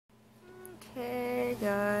Hey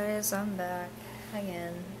guys, I'm back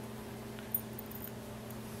again.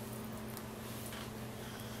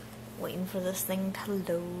 Waiting for this thing to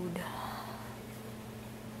load.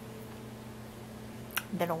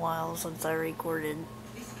 Been a while since I recorded.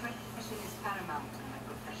 This recognition is paramount in my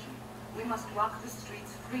profession. We must walk the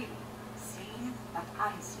streets freely, seen but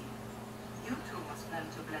unseen. You too must learn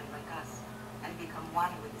to blend like us and become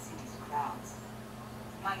one with the city's crowds.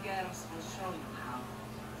 My girls will show you how.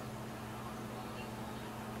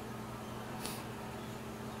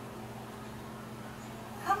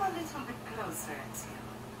 Come a little bit closer, Ezio.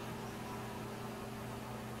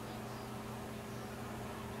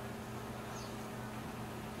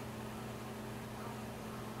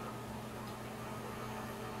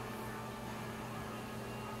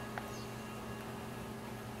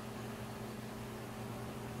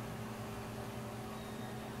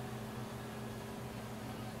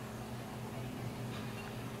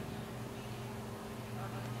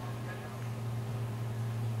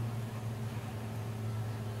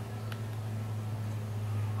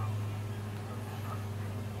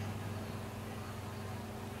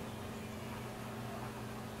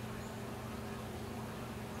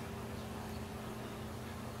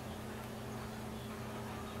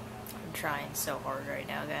 I'm trying so hard right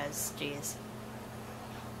now, guys. Jeez.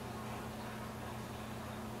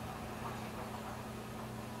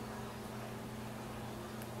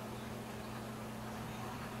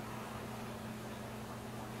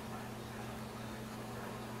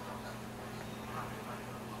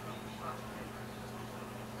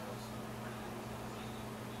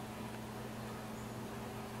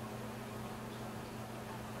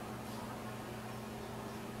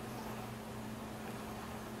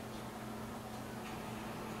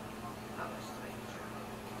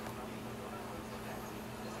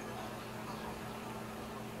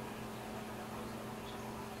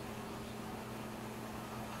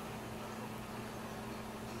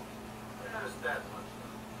 That much.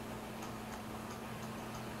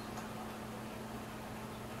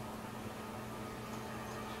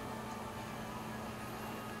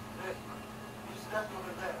 Hey, you stepped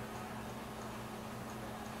over there.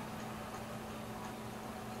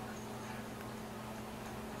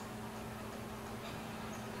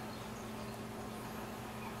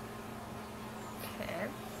 Okay.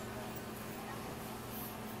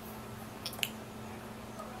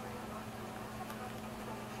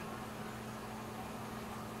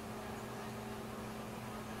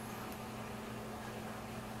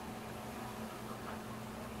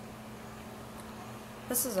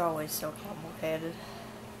 This is always so complicated.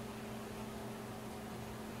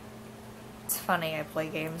 It's funny, I play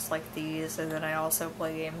games like these, and then I also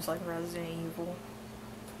play games like Resident Evil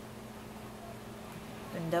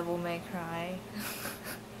and Devil May Cry.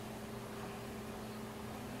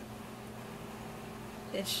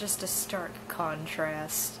 It's just a stark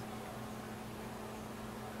contrast.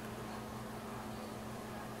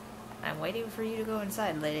 I'm waiting for you to go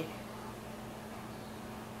inside, lady.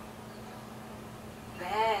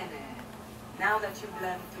 Bene. Now that you've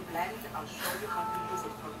learned to blend, I'll show you how to use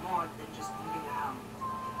it for more than just moving around.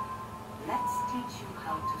 Let's teach you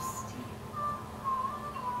how to steal.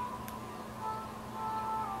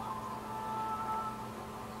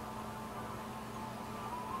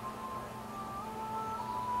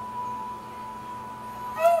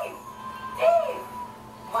 Thief! Thief!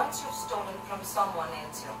 Once you've stolen from someone,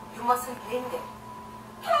 Ezio, you mustn't linger.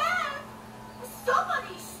 Help!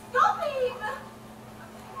 Somebody stop him!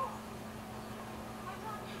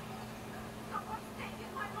 Someone's taken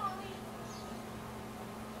my money!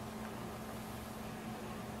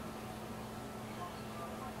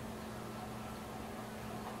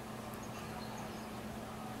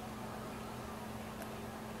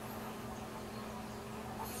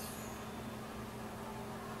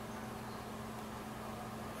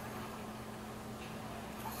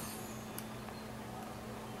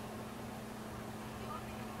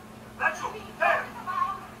 That's you! There!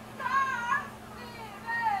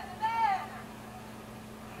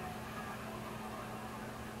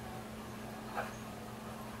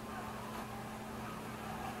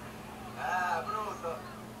 Ah, bruto!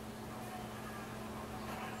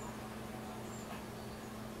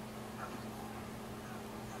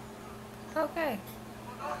 Okay.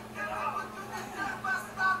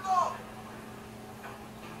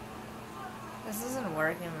 This isn't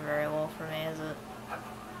working very well for me, is it?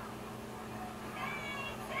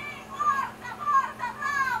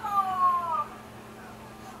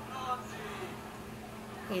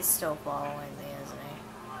 He's still following me, isn't he?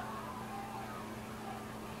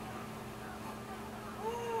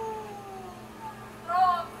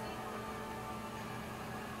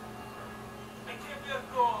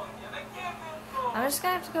 I'm just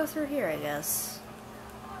gonna have to go through here, I guess.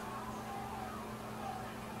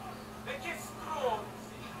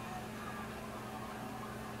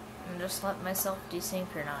 And just let myself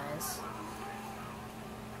desynchronize.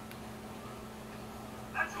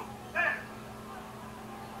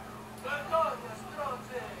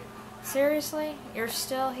 Seriously? You're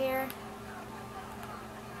still here?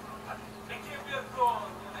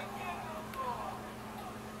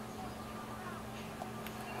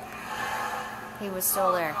 He was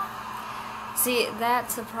still there. See,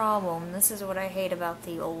 that's the problem. This is what I hate about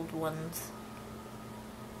the old ones.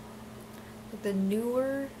 With the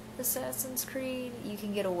newer Assassin's Creed, you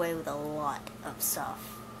can get away with a lot of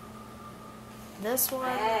stuff. This one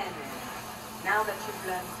Now that you've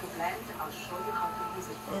learned to blend, I'll show you how to use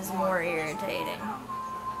it for is more irritating.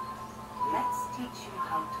 Let's teach you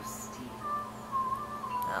how to steal.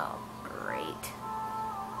 Oh, great.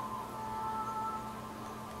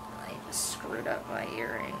 I just screwed up my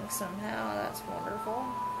earring somehow. That's wonderful.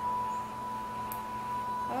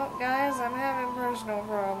 Oh, guys, I'm having personal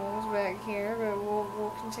problems back here, but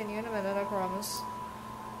we'll continue in a minute, I promise.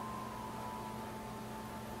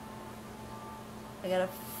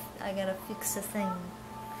 I gotta fix a thing.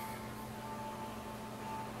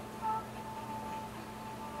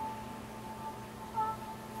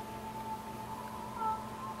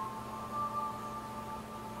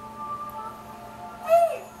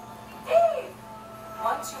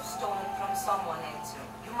 Once you've stolen from someone, Enzo,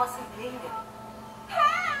 you mustn't linger.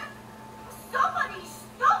 Help! Somebody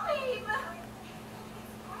stop him!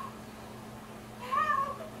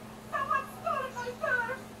 Help! Someone stole my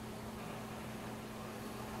purse!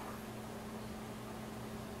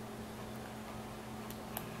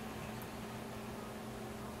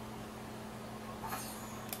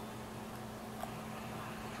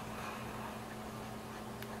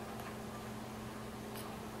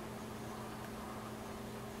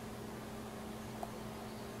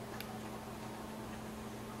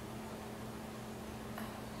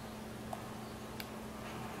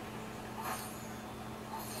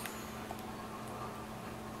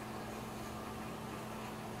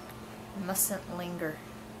 Mustn't linger.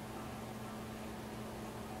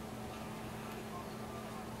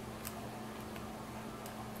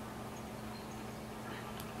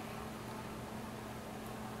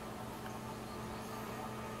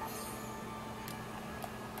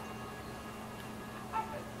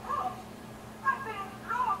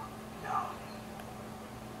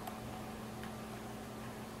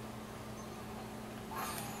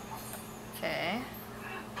 Okay,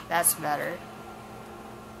 that's better.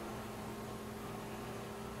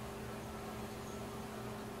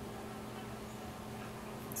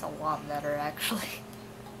 It's a lot better, actually.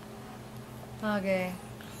 Okay.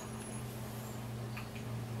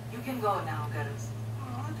 You can go now, girls.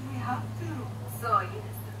 Oh, do we have to? So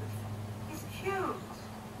innocent. He's cute.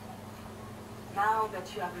 Now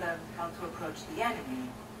that you have learned how to approach the enemy,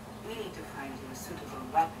 we need to find you a suitable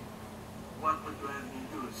weapon. What would you have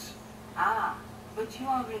me use? Ah, but you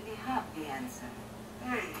already have the answer.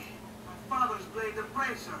 Hey, my father's blade and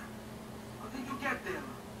bracer. How did you get them?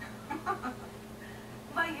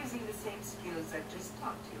 By using the same skills I just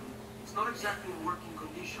taught you. It's not exactly in working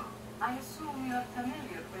condition. I assume you are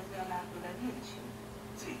familiar with Leonardo da Vinci.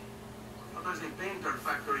 See, how does a painter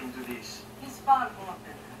factor into this? He's far more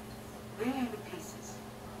than that. Bring him the pieces.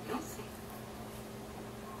 You'll see.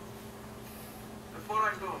 Before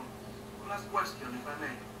I go, one last question, if I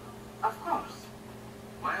may. Of course.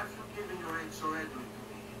 Why have you given your aid so readily to me,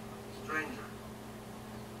 stranger?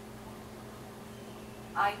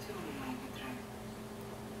 I too may betray.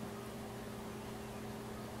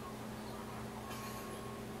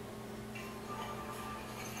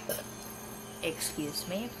 Excuse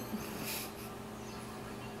me.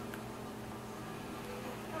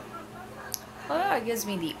 Well, it gives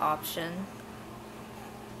me the option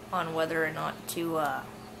on whether or not to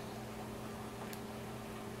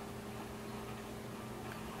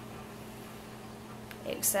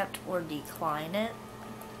accept or decline it.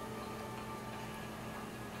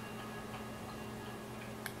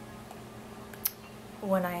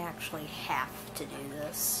 When I actually have to do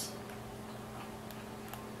this.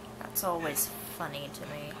 That's always funny to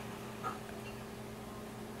me.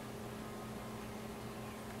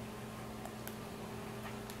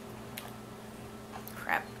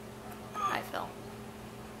 Crap. I fell.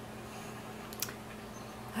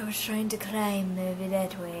 I was trying to climb over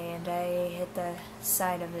that way and I hit the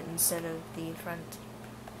side of it instead of the front.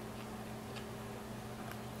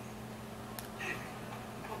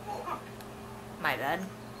 My bad.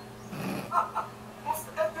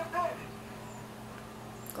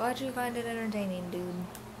 Why'd you find it entertaining, dude?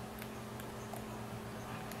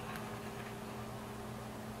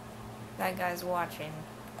 That guy's watching.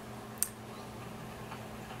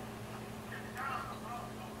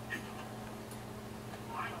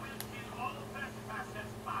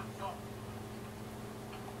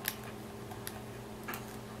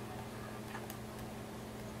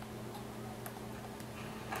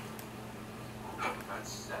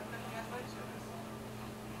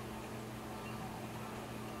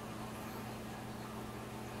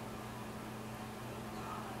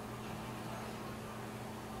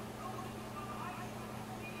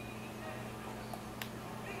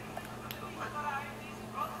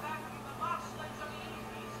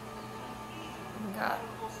 Got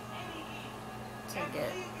to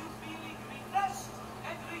get.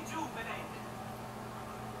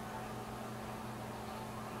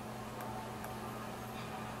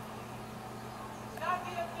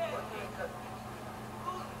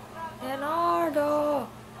 Leonardo!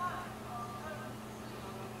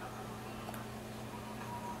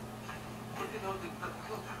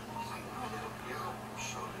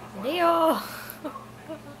 Leo!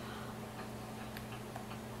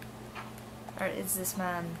 Or is this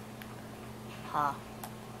man? Huh.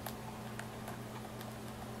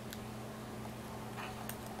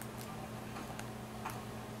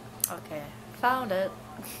 Okay, found it.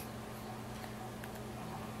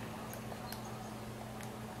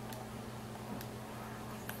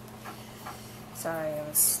 Sorry, I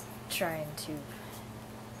was trying to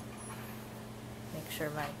make sure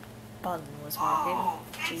my button was working. Oh,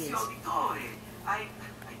 Jeez. Ezio Auditore! I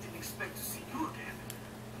didn't expect to see you again.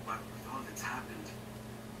 But with all that's happened...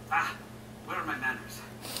 Ah, where are my manners?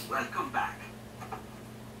 Welcome back.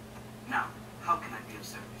 Now, how can I be of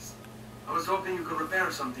service? I was hoping you could repair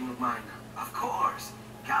something of mine. Of course.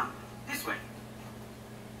 Come, this way.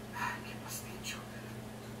 Che pasticcio.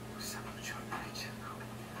 Saluccio, Marichenko.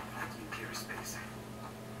 Let me clear space.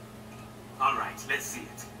 All right, let's see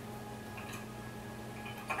it.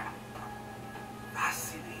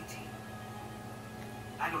 Fascinating.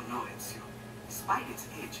 I don't know, Ezio. Despite its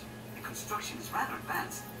age, the construction is rather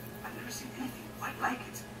advanced. I've never seen anything quite like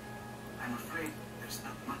it. I'm afraid there's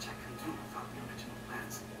not much I can do without the original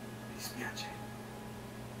plans. Mi dispiace.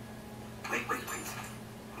 Wait.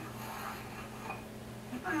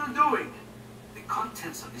 What are you doing? The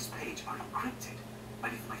contents of this page are encrypted.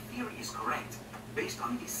 But if my theory is correct, based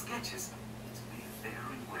on these sketches, it may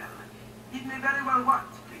very well. It may very well what?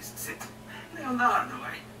 Please sit. Leonardo,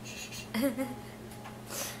 Shh.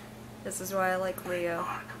 This is why I like Leo.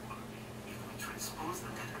 Remarkable. If we transpose the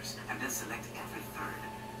letters and then select every third.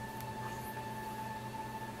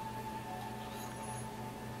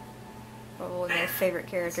 Probably my favorite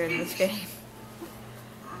character in this game.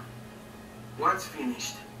 What's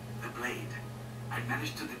finished? The blade. I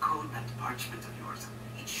managed to decode that parchment of yours.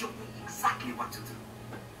 It showed me exactly what to do.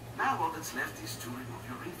 Now all that's left is to remove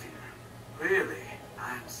your ring finger. Really?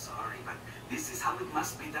 I'm sorry, but this is how it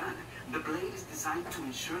must be done. The blade is designed to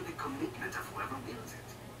ensure the commitment of whoever wields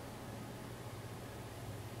it.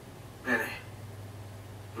 Bene.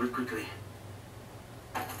 Do it quickly.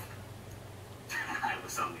 I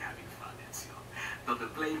was only having fun, Ezio. Though the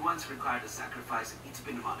blade once required a sacrifice, it's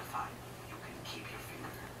been modified. You can keep your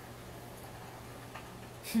finger.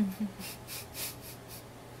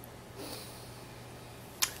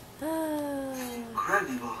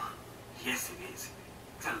 Incredible. Yes, it is.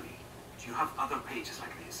 Tell me, do you have other pages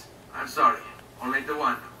like this? I'm sorry, only the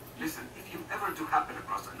one. Listen, if you ever do happen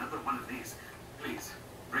across another one of these, please,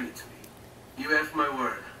 bring it to me. You have my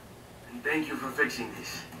word. And thank you for fixing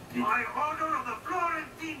this. By order of the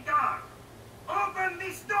Florentine Guard, open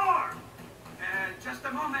this door! Just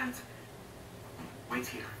a moment. Wait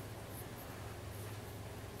here.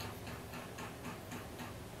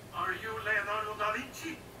 Are you Leonardo da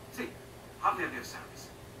Vinci? See, how may I be of service?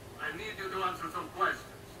 I need you to answer some questions.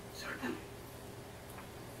 Certainly.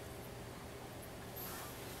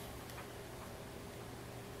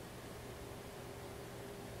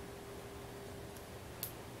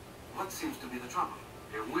 What seems to be the trouble?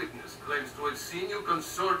 A witness claims to have seen you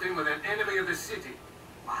consorting with an enemy of the city.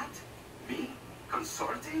 What? Me?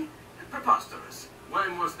 Consorting? Preposterous.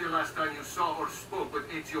 When was the last time you saw or spoke with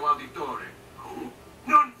Ezio Auditore? Who?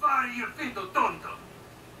 Non fare il finto tonto!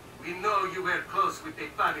 We know you were close with the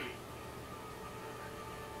family.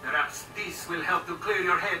 Perhaps this will help to clear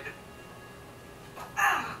your head.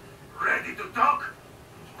 Ready to talk?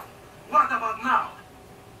 What about now?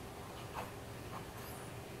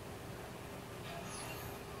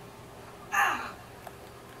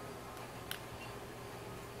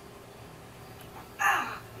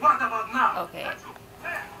 What about now? Okay.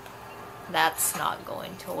 That's not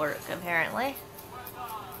going to work, apparently.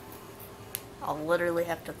 I'll literally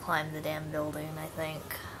have to climb the damn building, I think.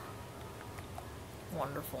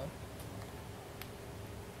 Wonderful.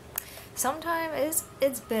 Sometime,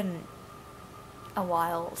 it's been a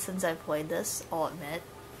while since I've played this, I'll admit.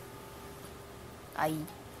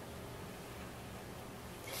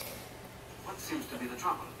 What seems to be the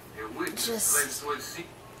trouble? A witness Just- claims to have seen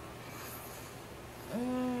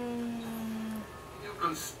you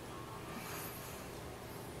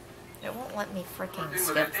It won't let me freaking consorting with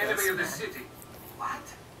skip an enemy this, of the man. city. What?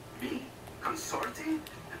 Me? Consorting?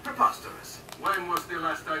 Preposterous. When was the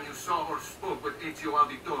last time you saw or spoke with Ezio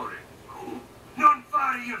Auditore? Who? Non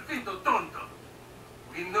fare il finto tonto!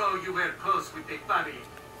 We know you were close with the Pari.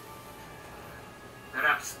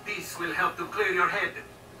 Perhaps this will help to clear your head.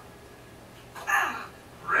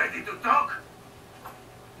 Ready to talk?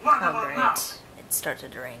 What Oh about now? great. It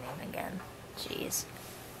started raining again. Jeez.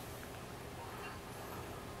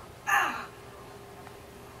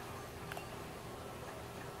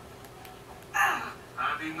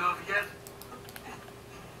 Have enough yet?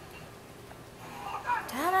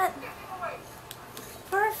 Damn it!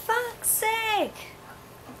 For fuck's sake!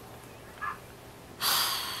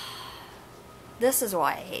 This is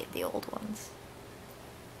why I hate the old ones.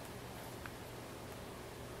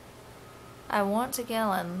 I want to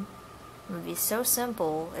kill him. It would be so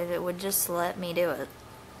simple if it would just let me do it.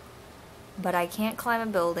 But I can't climb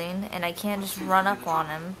a building, and I can't just run up on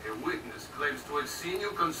him. A witness claims to have seen you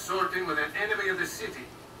consorting with an enemy of the city.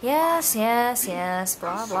 Yes, yes, yes,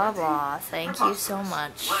 blah blah blah. Thank you so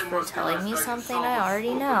much When for was the telling last me time you something saw I or already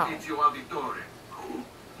spoke know. with Ezio Auditore? Who?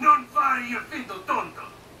 Non fare il finto tonto!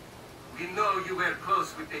 We know you were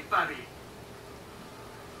close with the Pari.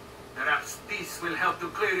 Perhaps this will help to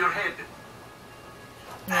clear your head.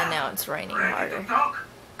 And now it's raining Ready harder. to talk?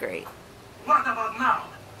 Great. What about now?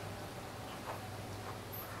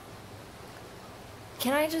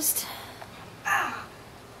 Can I just...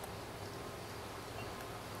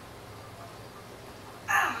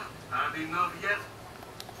 Have enough yet?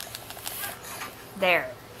 There.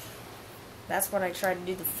 That's what I tried to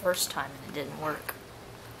do the first time and it didn't work.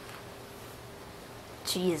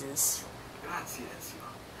 Jesus. Grazie, Ezio.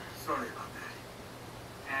 Sorry about that.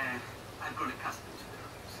 I've grown accustomed to their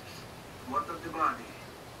abuses. What of the body?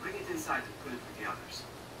 Bring it inside and put it with the others.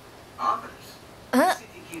 Others? The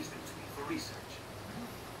city gives them to me for research.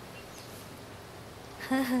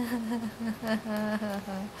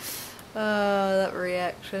 That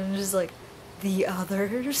reaction, just like, the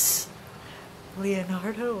others?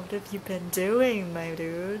 Leonardo, what have you been doing, my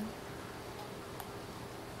dude?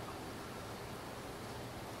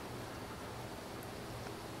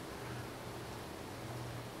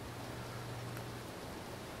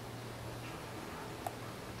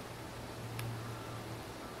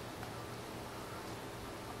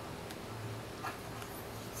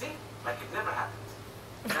 See? Like it never happened.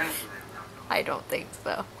 Thank you, Leonardo. I don't think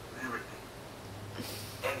so. Everything.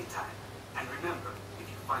 Anytime. And remember, if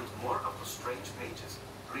you find more of those strange pages,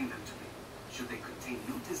 bring them to me. Should they contain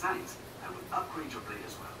new designs, I will upgrade your blade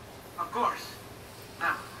as well. Of course.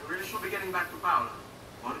 Now, we really should be getting back to Paolo.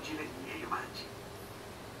 Origine i miei omaggi.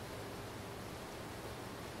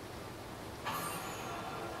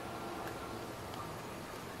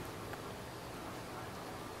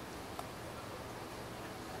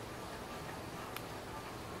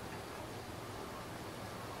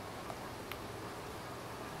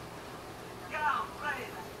 Come,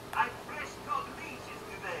 friends. I fresh cut leeches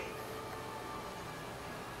today.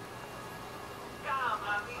 Come,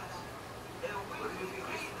 amici. El weekly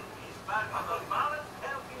reading is part of a balanced,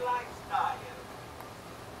 healthy lifestyle.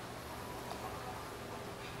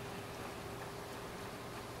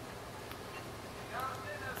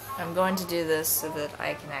 I'm going to do this so that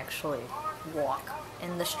I can actually walk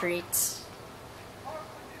in the streets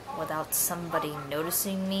without somebody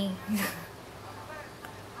noticing me.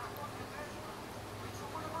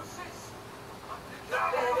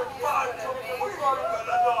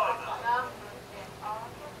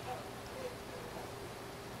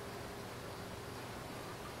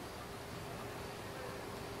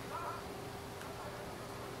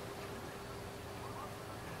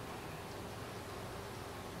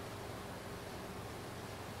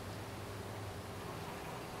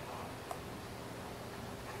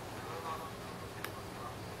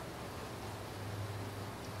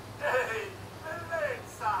 Ehi,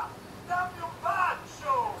 bellezza! Dammi un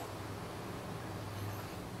bacio!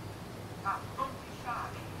 Ah, don't be shy.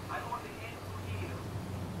 I want the end to heal.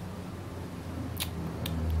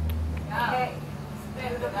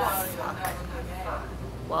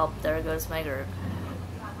 Well, there goes my group.